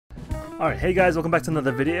Alright, hey guys, welcome back to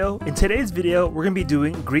another video. In today's video, we're going to be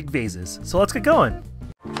doing Greek vases. So let's get going.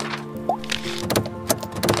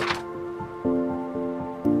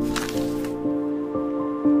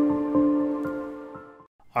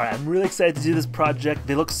 Alright, I'm really excited to do this project.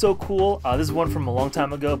 They look so cool. This is one from a long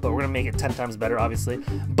time ago, but we're going to make it 10 times better, obviously.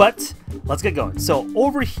 But let's get going. So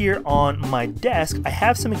over here on my desk, I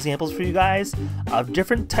have some examples for you guys of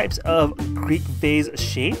different types of Greek vase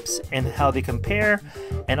shapes and how they compare,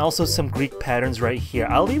 and also some Greek patterns right here.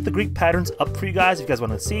 I'll leave the Greek patterns up for you guys if you guys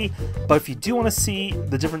want to see, but if you do want to see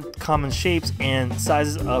the different common shapes and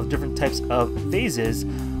sizes of different types of vases,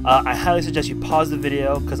 I highly suggest you pause the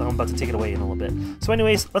video because I'm about to take it away in a little bit. So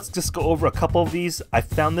anyways, let's just go over a couple of these. I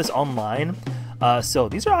found this online. So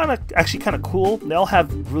these are actually kind of cool. They all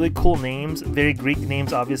have really cool names, very Greek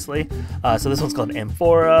names, obviously. So this one's called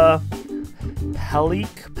Amphora,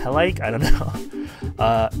 Pelik, I don't know,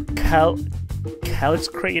 Calyx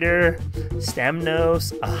Crater,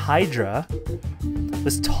 Stamnos, a Hydra.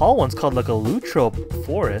 This tall one's called like a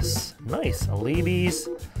Lutrophorus. Nice. A Labes,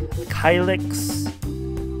 Kylix,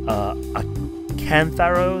 a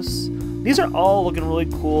Cantharos. These are all looking really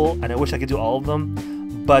cool, and I wish I could do all of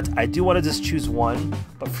them, but I do want to just choose one.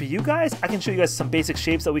 But for you guys, I can show you guys some basic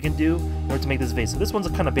shapes that we can do in order to make this vase. So this one's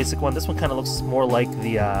a kind of basic one. This one kind of looks more like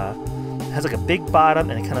the, has like a big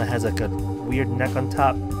bottom, and it kind of has like a weird neck on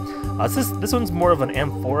top. This one's more of an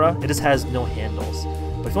amphora. It just has no handles.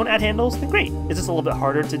 But if you want to add handles, then great. It's just a little bit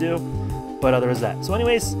harder to do, but there is that. So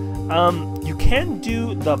anyways, you can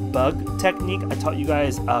do the bug technique I taught you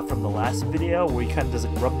guys from the last video, where you kind of just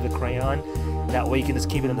rub the crayon. That way you can just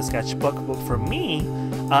keep it in the sketchbook. But for me,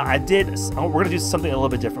 we're going to do something a little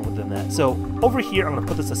bit different than that. So over here, I'm going to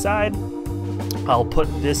put this aside. I'll put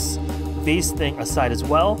this vase thing aside as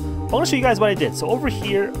well. I want to show you guys what I did. So over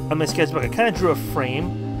here on my sketchbook, I kind of drew a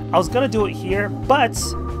frame. I was going to do it here, but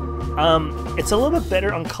it's a little bit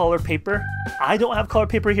better on color paper. I don't have color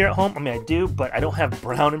paper here at home. I mean, I do, but I don't have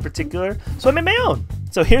brown in particular. So I made my own.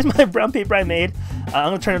 So here's my brown paper I made. I'm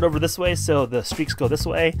going to turn it over this way so the streaks go this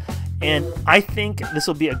way. And I think this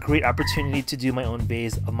will be a great opportunity to do my own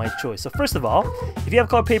vase of my choice. So first of all, if you have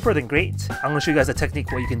color paper, then great. I'm going to show you guys a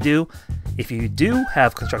technique what you can do if you do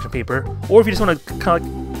have construction paper, or if you just want to kind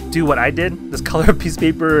of do what I did, just color a piece of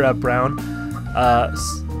paper brown.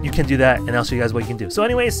 You can do that, and I'll show you guys what you can do. So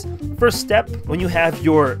anyways, first step, when you have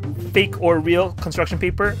your fake or real construction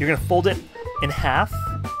paper, you're going to fold it in half.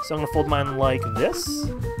 So I'm going to fold mine like this.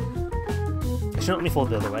 Actually, let me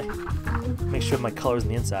fold it the other way. Make sure my color is on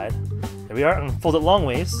the inside. There we are. I'm going to fold it long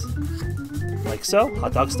ways, like so,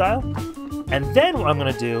 hot dog style. And then what I'm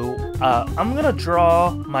going to do, I'm going to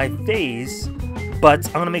draw my vase, but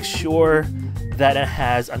I'm going to make sure that it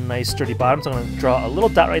has a nice sturdy bottom. So I'm going to draw a little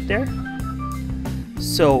dot right there.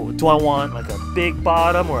 So do I want like a big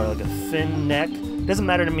bottom or like a thin neck? Doesn't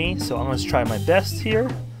matter to me, so I'm going to try my best here.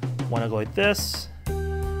 Want to go like this,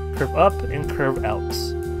 curve up and curve out.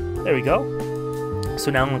 There we go. So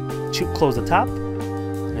now I'm going to close the top.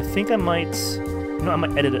 And I think I might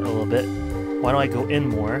edit it a little bit. Why don't I go in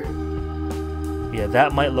more? Yeah,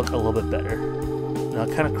 that might look a little bit better. Now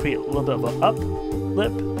kind of create a little bit of an up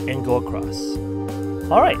lip and go across.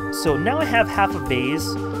 Alright, so now I have half a vase.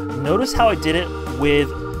 Notice how I did it with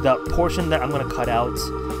the portion that I'm going to cut out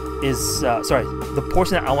is, the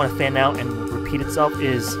portion that I want to fan out and repeat itself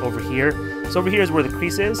is over here. So over here is where the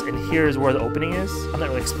crease is, and here is where the opening is. I'm not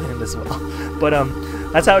really explaining this well, but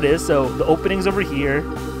that's how it is. So the opening's over here,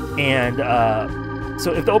 and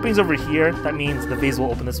so if the opening's over here, that means the vase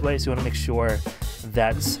will open this way, so you want to make sure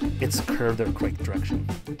that it's curved the correct direction.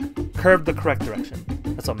 Curved the correct direction.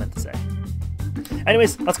 That's what I meant to say.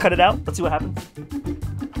 Anyways, let's cut it out. Let's see what happens.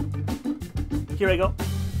 Here I go.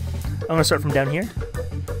 I'm going to start from down here,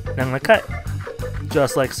 and I'm going to cut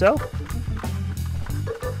just like so.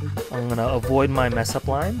 I'm going to avoid my mess up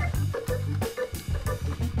line.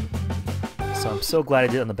 So I'm so glad I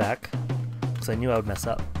did it on the back, because I knew I would mess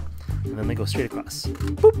up. And then they go straight across.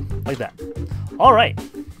 Boop, like that. Alright,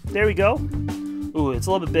 there we go. Ooh, it's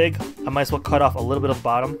a little bit big. I might as well cut off a little bit of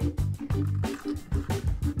bottom.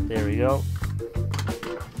 There we go.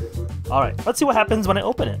 Alright, let's see what happens when I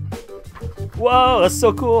open it. Whoa, that's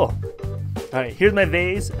so cool. Alright, here's my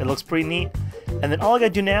vase. It looks pretty neat. And then all I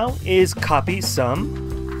gotta do now is copy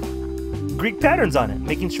some Greek patterns on it,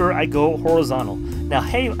 making sure I go horizontal. Now,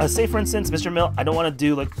 hey, say for instance, mr.mil, I don't want to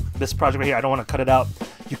do like this project right here. I don't want to cut it out.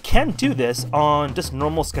 You can do this on just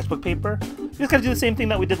normal sketchbook paper. You just gotta do the same thing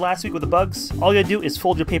that we did last week with the bugs. All you gotta do is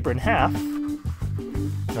fold your paper in half,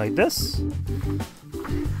 like this.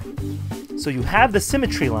 So you have the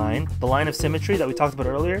symmetry line, the line of symmetry that we talked about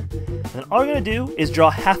earlier. And then all you're going to do is draw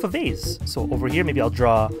half a vase. So over here, maybe I'll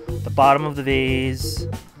draw the bottom of the vase.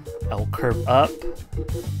 I will curve up,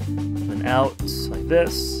 then out like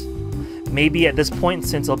this. Maybe at this point,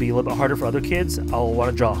 since it'll be a little bit harder for other kids, I'll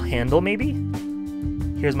want to draw a handle maybe.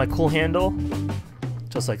 Here's my cool handle,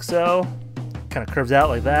 just like so. Kind of curves out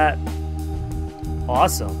like that.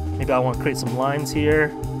 Awesome. Maybe I want to create some lines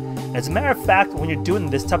here. As a matter of fact, when you're doing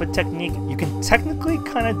this type of technique, you can technically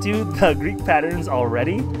kind of do the Greek patterns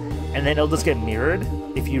already, and then it'll just get mirrored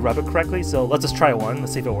if you rub it correctly. So let's just try one.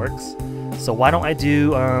 Let's see if it works. So why don't I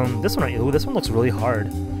do this one right? Ooh, this one looks really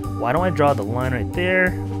hard. Why don't I draw the line right there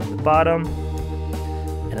at the bottom?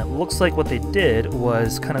 And it looks like what they did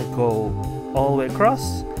was kind of go all the way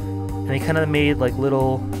across, and they kind of made like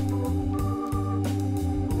little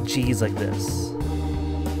G's like this.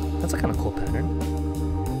 That's a kind of cool pattern.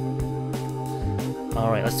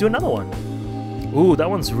 Alright, let's do another one. Ooh, that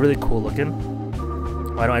one's really cool looking.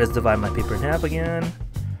 Why don't I just divide my paper in half again?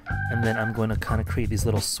 And then I'm going to kind of create these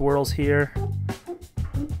little swirls here.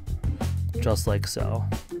 Just like so.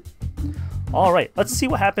 Alright, let's see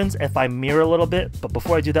what happens if I mirror a little bit. But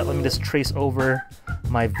before I do that, let me just trace over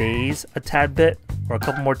my vase a tad bit, or a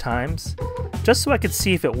couple more times, just so I can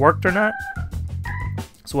see if it worked or not.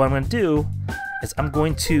 So what I'm going to do is I'm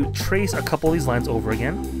going to trace a couple of these lines over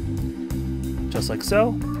again, just like so,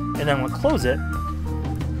 and then I'm going to close it.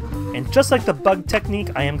 And just like the bug technique,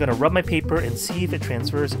 I am going to rub my paper and see if it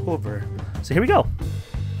transfers over. So here we go.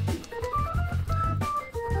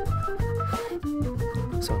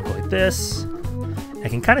 So I'll go like this. I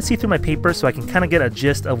can kind of see through my paper, so I can kind of get a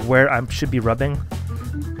gist of where I should be rubbing.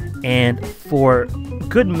 And for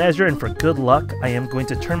good measure and for good luck, I am going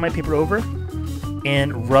to turn my paper over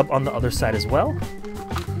and rub on the other side as well.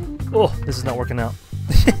 Oh, this is not working out.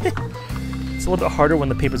 It's a little bit harder when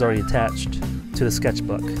the paper's already attached to the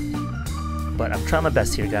sketchbook. But I'm trying my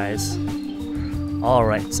best here, guys.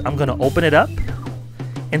 Alright, so I'm going to open it up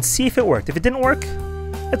and see if it worked. If it didn't work,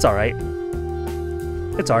 it's alright.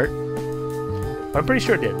 It's art. But I'm pretty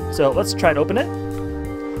sure it did. So let's try and open it.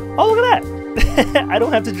 Oh, look at that! I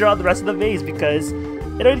don't have to draw the rest of the vase because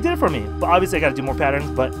it already did it for me. But obviously I got to do more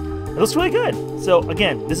patterns, but it looks really good. So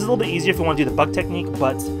again, this is a little bit easier if you want to do the bug technique,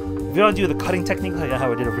 but if you want to do the cutting technique like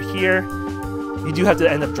how I did over here, you do have to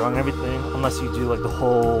end up drawing everything unless you do like the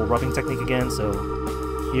whole rubbing technique again. So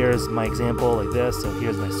here's my example like this. So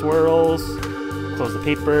here's my swirls, close the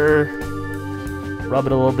paper, rub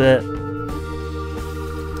it a little bit.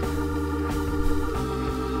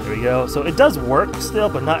 There we go. So it does work still,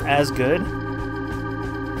 but not as good,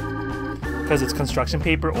 because it's construction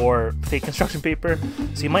paper or fake construction paper.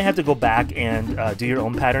 So you might have to go back and do your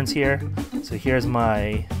own patterns here. So here's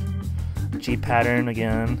my G pattern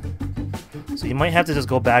again. So you might have to just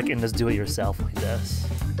go back and just do it yourself like this,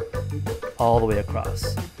 all the way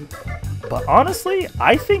across. But honestly,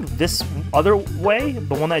 I think this other way,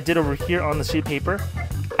 the one that I did over here on the sheet of paper,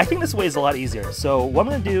 I think this way is a lot easier. So what I'm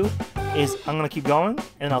going to do is I'm going to keep going,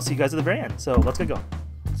 and I'll see you guys at the very end. So let's get going.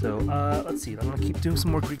 So let's see, I'm going to keep doing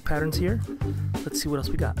some more Greek patterns here. Let's see what else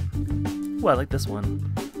we got. Oh, I like this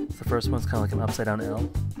one. The first one's kind of like an upside down L.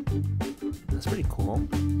 That's pretty cool.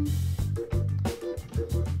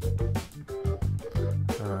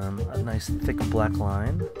 A nice thick black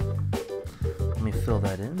line. Let me fill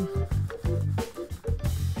that in.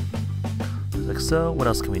 Like so. What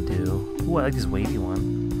else can we do? Ooh, I like this wavy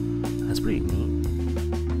one. That's pretty neat.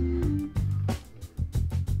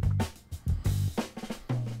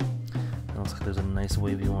 It looks like there's a nice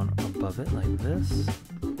wavy one above it, like this.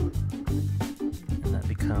 And that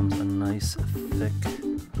becomes a nice thick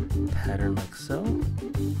pattern like so.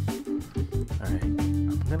 Alright,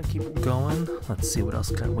 I'm gonna keep going. Let's see what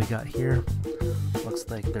else we got here. Looks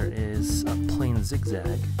like there is a plain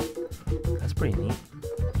zigzag. That's pretty neat.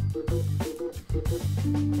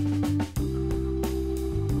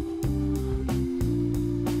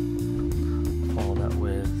 Follow that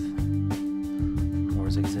with more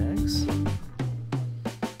zigzags.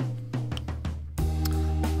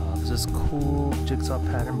 There's this cool jigsaw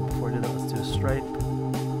pattern. Before I do that, let's do a stripe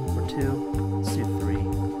or two. Let's do three.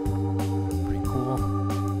 Pretty cool.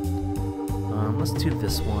 Let's do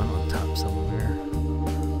this one on top somewhere.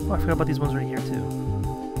 Oh, I forgot about these ones right here too.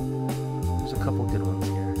 There's a couple good ones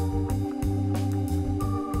here.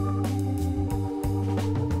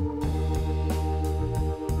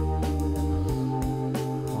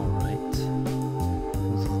 Alright. This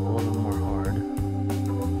is a little bit more hard.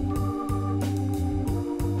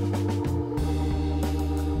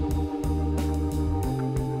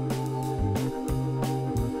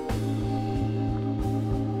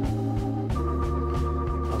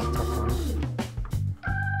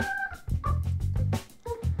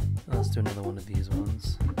 Let's do another one of these ones.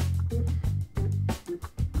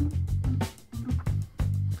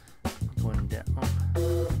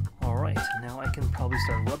 we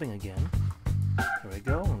start rubbing again. There we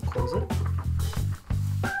go, and close it.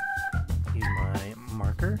 Use my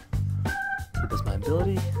marker to the best of my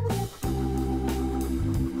ability.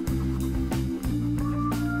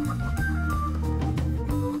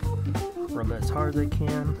 Rub it as hard as I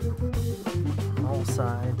can on all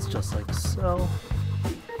sides, just like so.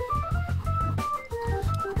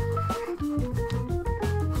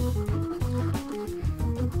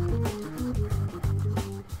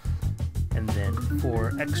 And then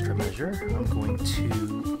for extra measure, I'm going to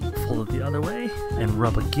fold it the other way and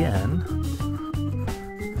rub again.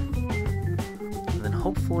 And then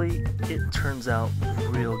hopefully it turns out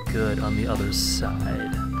real good on the other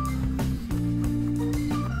side.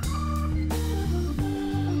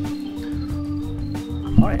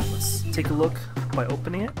 Alright, let's take a look by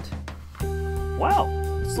opening it. Wow,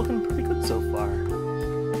 it's looking pretty good so far.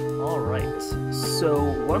 Alright, so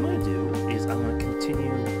what I'm going to do is I'm going to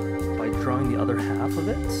continue by drawing the other half of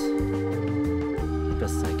it as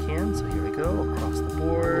best as I can. So here we go, across the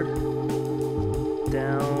board,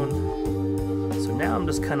 down. So now I'm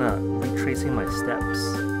just kind of retracing my steps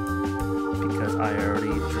because I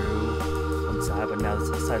already drew one side, but now this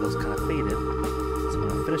side looks kind of faded. So I'm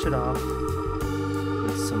going to finish it off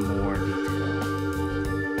with some more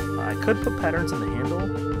detail. I could put patterns in the handle,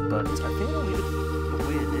 but I think I'll leave it the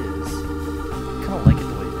way it is. I kind of like it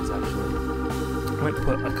the way it is, actually. I might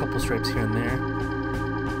put a couple stripes here and there.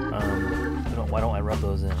 Why don't I rub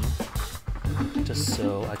those in? Just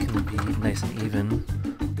so I can be nice and even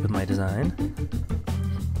with my design.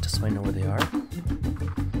 Just so I know where they are.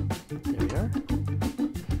 There we are.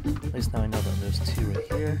 At least now I know that there's two right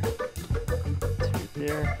here, two right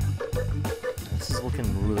there. This is looking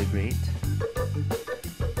really great.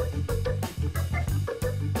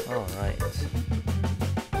 Alright.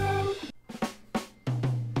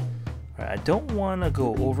 I don't want to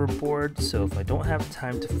go overboard, so if I don't have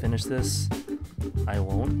time to finish this, I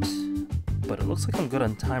won't. But it looks like I'm good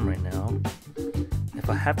on time right now. If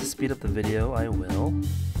I have to speed up the video, I will.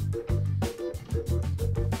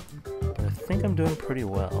 But I think I'm doing pretty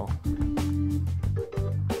well.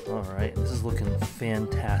 Alright, this is looking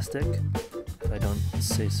fantastic, if I don't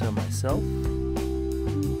say so myself. Looking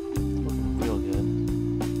real good.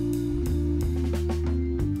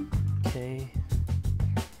 Okay.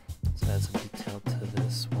 Let's add some detail to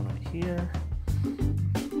this one right here.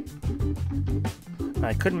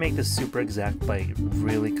 I couldn't make this super exact by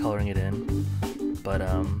really coloring it in, but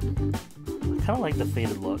I kind of like the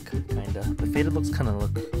faded look, kinda. The faded looks kind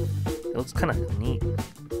of it looks kind of neat.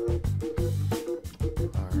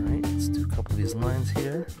 All right, let's do a couple of these lines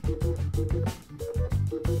here. All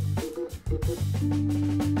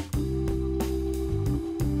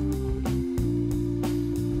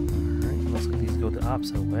right, looks like these go the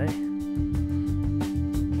opposite way.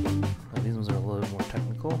 Now, these ones are a little bit more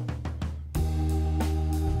technical.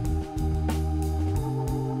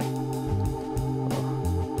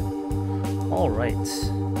 Alright,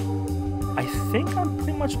 I think I'm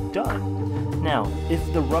pretty much done. Now, if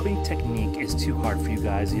the rubbing technique is too hard for you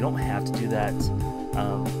guys, you don't have to do that.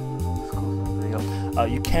 There you go.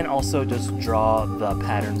 You can also just draw the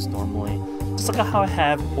patterns normally, just like how I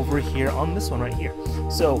have over here on this one right here.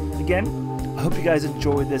 So, again, I hope you guys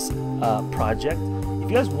enjoyed this project. If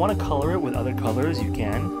you guys want to color it with other colors, you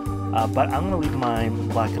can, but I'm going to leave mine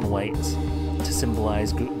black and white to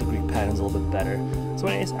symbolize the Greek patterns a little bit better. So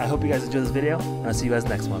anyways, I hope you guys enjoyed this video, and I'll see you guys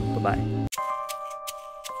next one. Bye-bye.